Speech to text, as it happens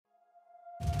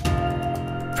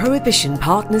Prohibition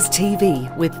Partners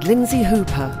TV with Lynsey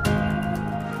Hooper.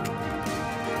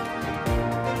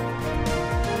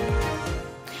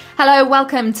 Hello,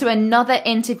 welcome to another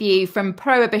interview from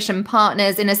Prohibition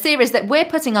Partners in a series that we're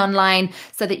putting online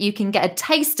so that you can get a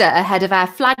taster ahead of our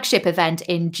flagship event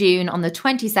in June on the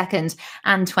 22nd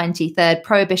and 23rd,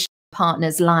 Prohibition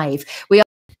Partners Live. We are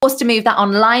forced to move that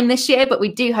online this year, but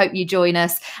we do hope you join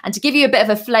us. And to give you a bit of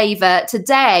a flavour,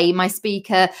 today my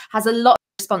speaker has a lot of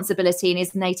responsibility in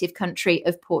his native country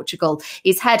of Portugal.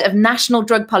 He's head of national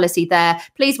drug policy there.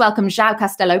 Please welcome João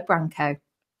Castel-Branco.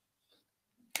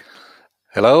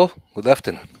 Hello, good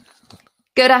afternoon.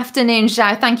 Good afternoon,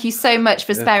 João. Thank you so much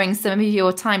for sparing some of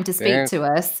your time to speak to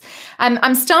us.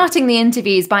 I'm starting the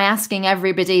interviews by asking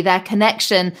everybody their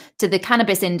connection to the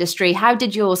cannabis industry. How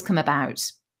did yours come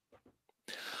about?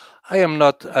 I'm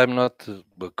not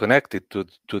connected to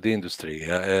the industry.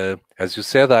 As you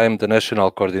said, I am the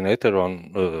national coordinator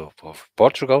of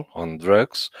Portugal on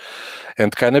drugs,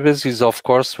 and cannabis is, of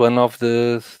course, one of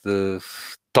the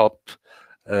top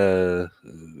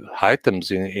items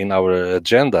in our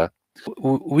agenda.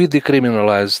 We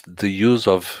decriminalized the use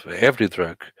of every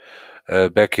drug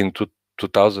back in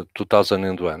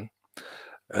 2001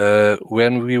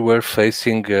 when we were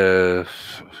facing a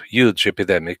huge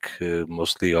epidemic,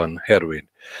 mostly on heroin.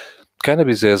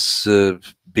 Cannabis has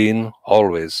been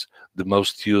always the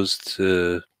most used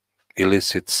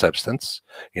illicit substance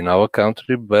in our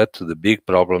country, but the big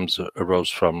problems arose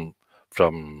from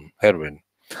heroin.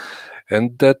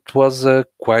 And that was a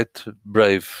quite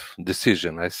brave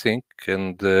decision, I think,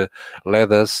 and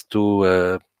led us to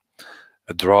a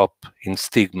drop in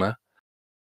stigma.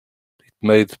 It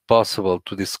made possible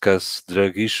to discuss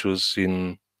drug issues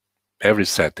in every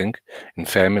setting, in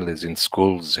families, in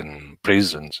schools, in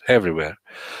prisons, everywhere.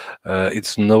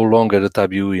 It's no longer a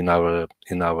taboo in our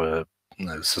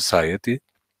society,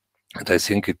 and I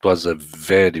think it was a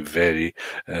very, very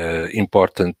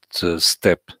important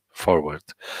step forward.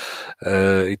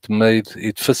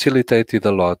 It facilitated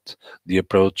a lot the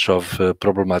approach of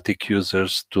problematic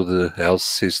users to the health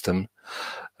system,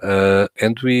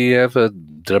 and we have a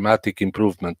dramatic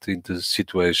improvement in the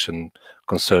situation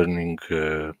concerning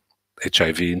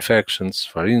HIV infections,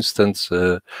 for instance,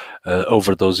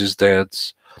 overdoses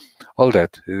deaths, all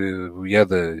that. We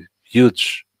had a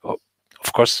huge,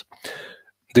 of course,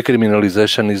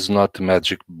 decriminalization is not a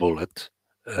magic bullet.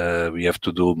 We have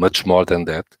to do much more than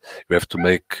that. We have to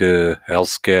make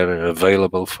healthcare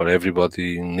available for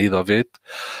everybody in need of it.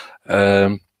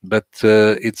 But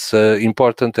it's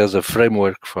important as a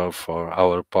framework for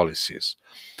our policies.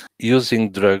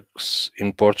 Using drugs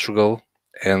in Portugal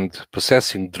and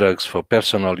possessing drugs for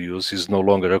personal use is no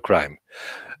longer a crime,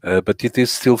 but it is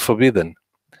still forbidden.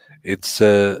 It's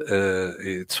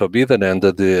forbidden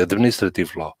under the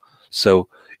administrative law. So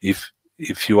if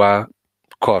you are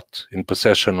caught in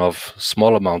possession of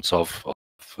small amounts of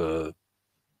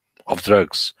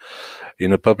drugs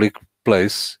in a public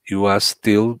place, you are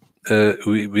still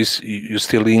you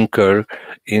still incur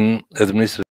in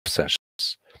administrative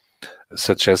sanctions,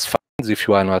 such as fines if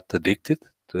you are not addicted.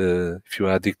 If you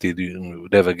are addicted, you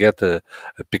never get a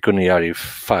pecuniary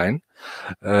fine,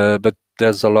 but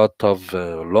there's a lot of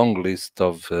long list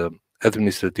of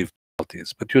administrative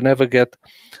penalties, but you never get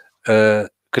a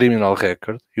criminal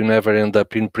record. You never end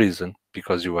up in prison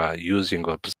because you are using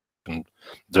or possessing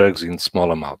drugs in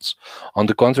small amounts. On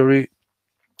the contrary,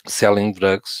 selling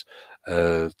drugs,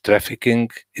 trafficking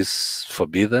is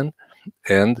forbidden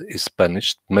and is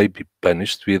punished, may be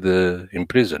punished with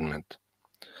imprisonment.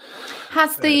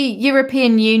 Has the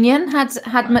European Union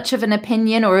had much of an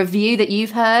opinion or a view that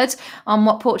you've heard on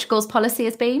what Portugal's policy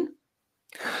has been?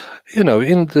 You know,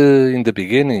 in the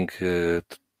beginning,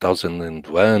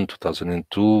 2001,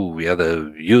 2002, we had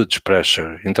a huge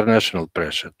pressure, international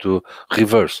pressure, to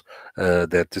reverse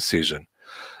that decision.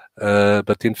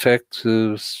 But in fact,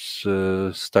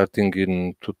 starting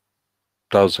in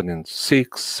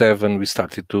 2006-2007, we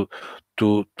started to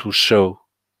show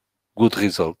good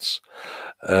results.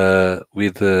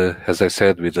 With, as I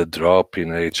said, with a drop in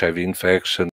HIV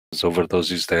infections,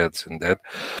 overdoses deaths, and that,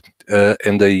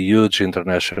 and a huge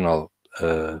international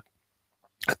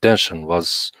attention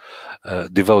was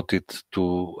devoted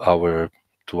to our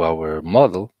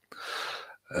model,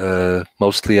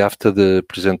 mostly after the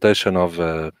presentation of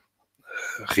a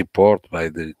report by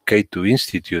the K2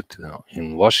 Institute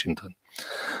in Washington,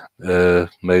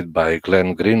 made by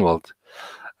Glenn Greenwald,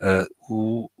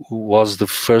 who was the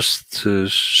first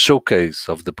showcase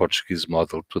of the Portuguese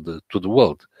model to the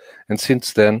world. And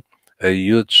since then, a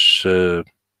huge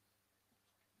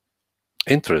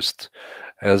interest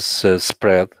has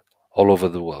spread all over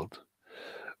the world.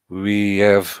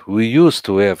 we used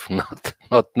to have,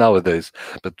 not nowadays,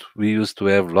 but we used to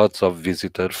have lots of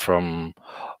visitors from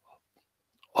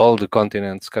all the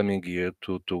continents coming here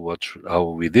to watch how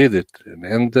we did it.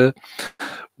 And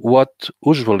what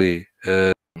usually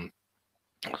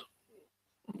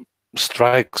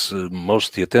strikes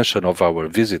most the attention of our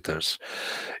visitors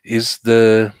is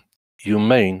the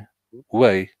humane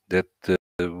way that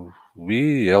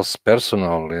we as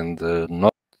personnel, and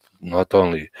not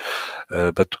only,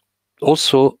 but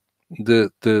also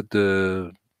the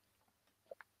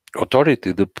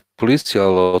authority, the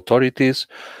policial authorities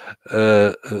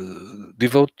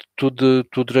devote to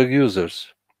drug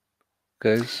users.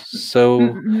 Okay,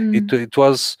 so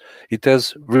it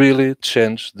has really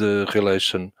changed the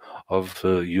relation of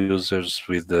users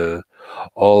with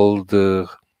all the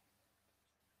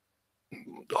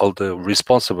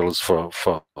responsibles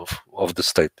of the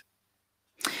state.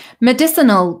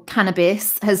 Medicinal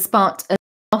cannabis has sparked a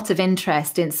lot of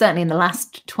interest certainly in the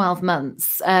last 12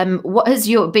 months. What has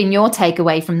been your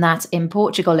takeaway from that in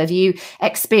Portugal? Have you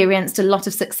experienced a lot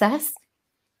of success?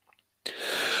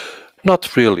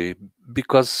 Not really,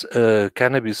 because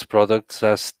cannabis products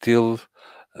are still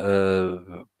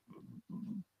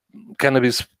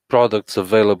cannabis products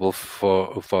available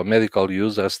for medical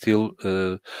use are still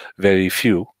very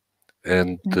few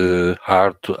and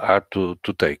hard to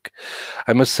take.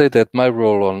 I must say that my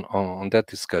role on that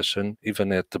discussion,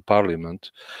 even at the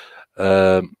Parliament,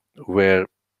 where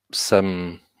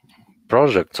some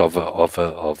projects of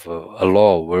a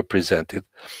law were presented,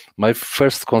 my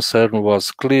first concern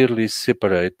was clearly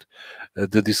separate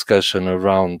the discussion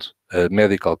around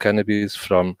medical cannabis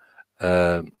from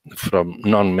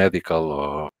non-medical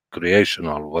or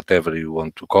recreational, whatever you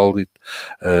want to call it,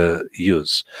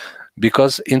 use.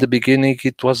 Because in the beginning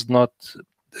it was not,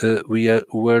 we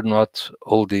were not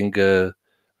holding a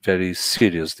very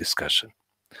serious discussion.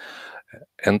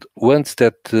 And once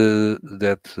that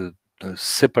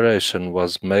separation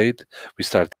was made, we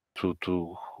started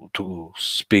to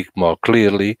speak more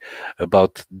clearly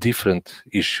about different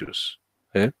issues.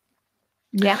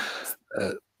 Yeah.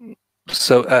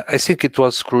 So I think it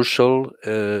was crucial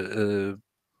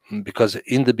because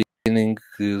in the beginning,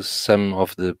 some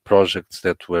of the projects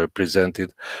that were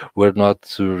presented were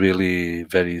not really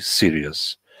very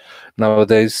serious.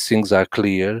 Nowadays, things are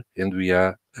clear, and we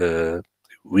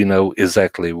know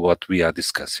exactly what we are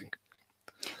discussing.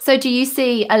 So do you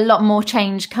see a lot more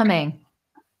change coming?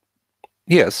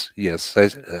 Yes,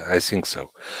 I think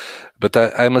so. But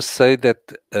I must say that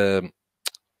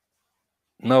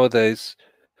nowadays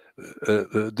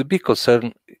the big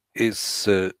concern is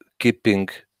keeping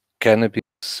cannabis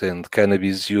and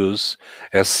cannabis use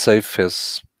as safe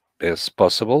as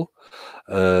possible,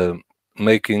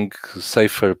 making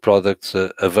safer products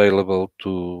available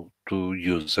to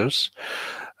users.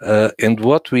 And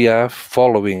what we are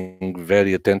following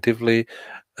very attentively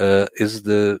is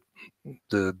the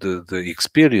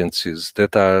experiences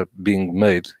that are being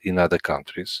made in other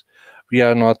countries. We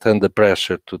are not under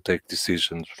pressure to take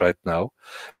decisions right now,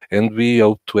 and we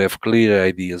hope to have clear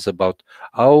ideas about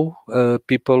how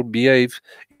people behave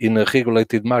in a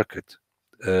regulated market.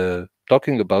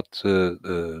 Talking about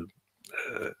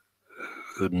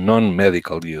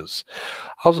non-medical use,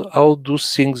 how do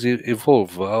things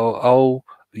evolve? How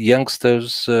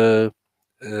youngsters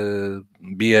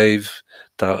behave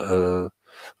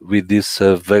with this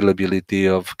availability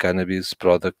of cannabis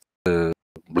products,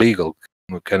 legal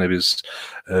cannabis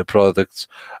products?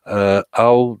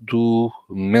 How do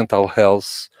mental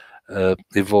health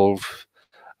evolve?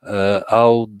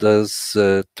 How does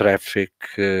traffic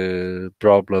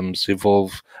problems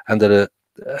evolve under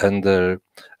a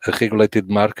regulated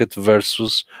market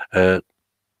versus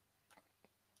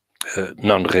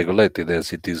non-regulated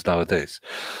as it is nowadays?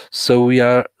 So we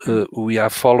are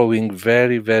following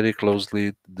very, very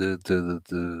closely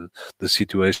the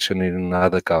situation in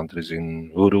other countries,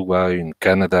 in Uruguay, in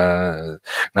Canada,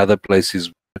 in other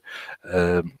places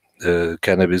where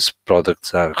cannabis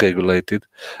products are regulated,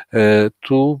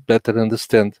 to better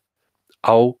understand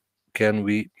how can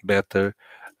we better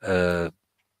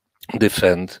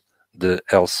defend the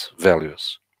health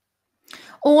values.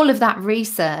 All of that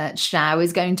research now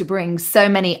is going to bring so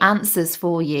many answers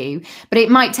for you, but it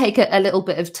might take a little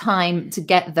bit of time to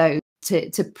get those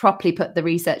to properly put the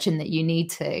research in that you need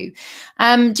to.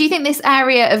 Do you think this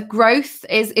area of growth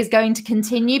is going to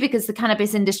continue because the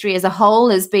cannabis industry as a whole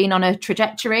has been on a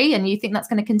trajectory, and you think that's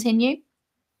going to continue?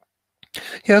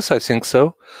 Yes, I think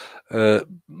so.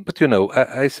 But you know,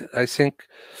 I think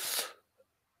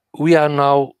we are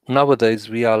nowadays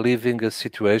we are living a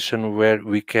situation where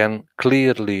we can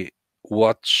clearly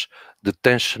watch the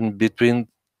tension between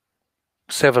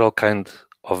several kinds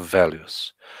of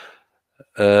values.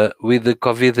 With the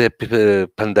COVID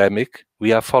pandemic,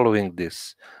 we are following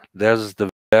this. There's the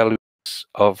values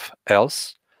of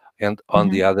health, and on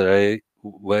the other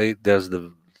way,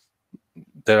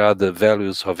 there are the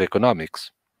values of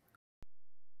economics.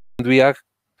 And we are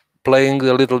playing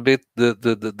a little bit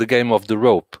the game of the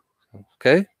rope,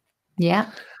 okay?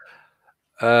 Yeah.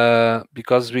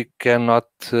 Because we cannot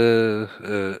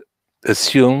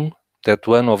assume that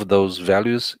one of those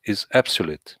values is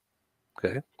absolute,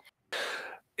 okay?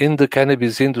 In the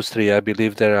cannabis industry, I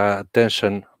believe there are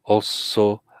tension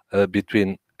also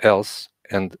between health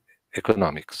and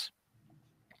economics.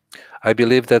 I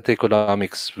believe that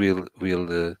economics will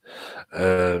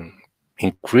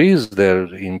increase their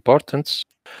importance,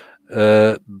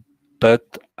 but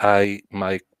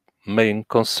my main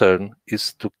concern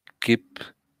is to keep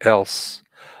health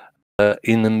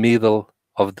in the middle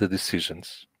of the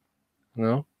decisions. You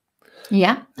know?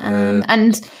 Yeah,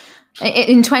 and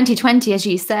in 2020, as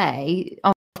you say,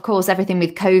 of course, everything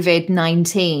with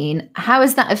COVID-19, how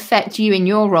does that affect you in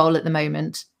your role at the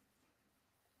moment?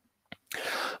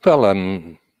 Well,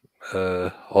 I'm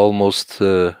almost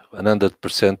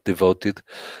 100% devoted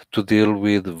to deal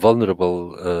with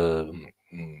vulnerable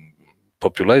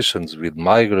populations, with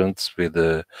migrants, with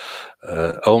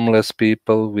homeless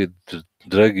people, with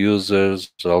drug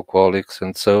users, alcoholics,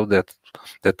 and so that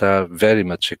are very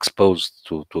much exposed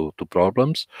to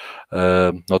problems,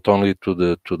 not only to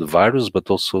the virus, but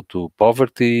also to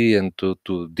poverty and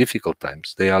to difficult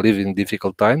times. They are living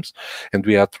difficult times, and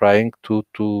we are trying to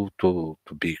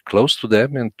be close to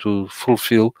them and to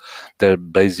fulfill their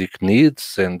basic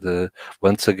needs, and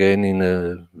once again in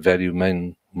a very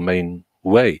main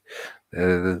way.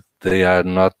 They are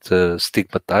not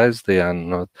stigmatized. They are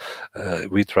not.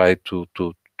 We try to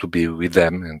be with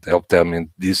them and help them in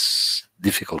these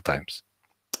difficult times.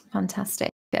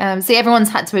 Fantastic. See, everyone's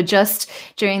had to adjust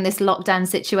during this lockdown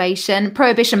situation.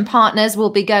 Prohibition Partners will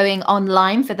be going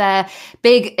online for their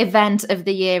big event of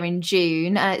the year in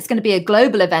June. It's going to be a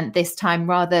global event this time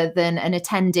rather than an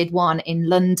attended one in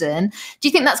London. Do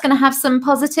you think that's going to have some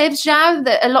positives, João,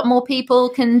 that a lot more people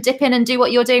can dip in and do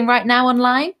what you're doing right now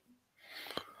online?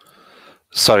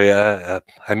 Sorry, I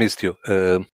missed you.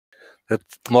 That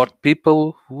more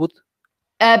people would?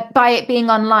 By it being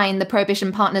online, the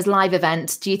Prohibition Partners live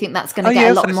event, do you think that's going to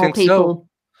get a lot more people? So.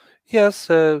 Yes,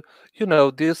 you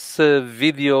know, this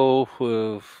video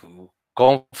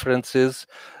conferences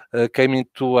came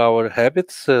into our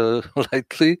habits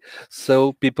lately,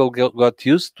 so people got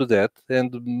used to that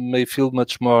and may feel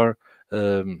much more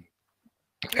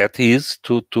at ease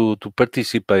to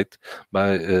participate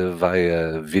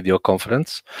via video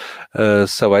conference.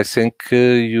 So I think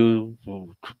you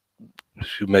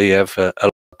may have a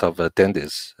lot of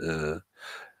attendees.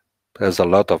 There's a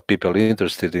lot of people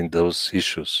interested in those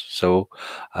issues. So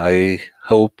I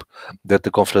hope that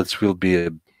the conference will be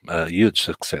a huge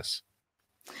success.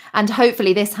 And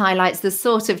hopefully this highlights the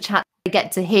sort of chat I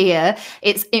get to hear.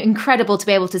 It's incredible to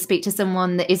be able to speak to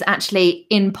someone that is actually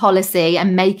in policy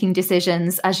and making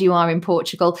decisions as you are in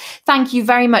Portugal. Thank you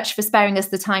very much for sparing us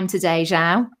the time today,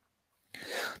 João.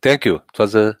 Thank you. It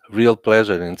was a real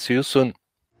pleasure, and see you soon.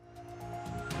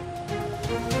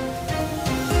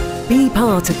 Be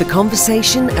part of the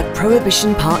conversation at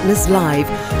Prohibition Partners Live,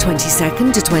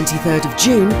 22nd to 23rd of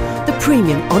June, the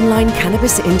premium online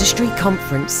cannabis industry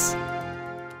conference.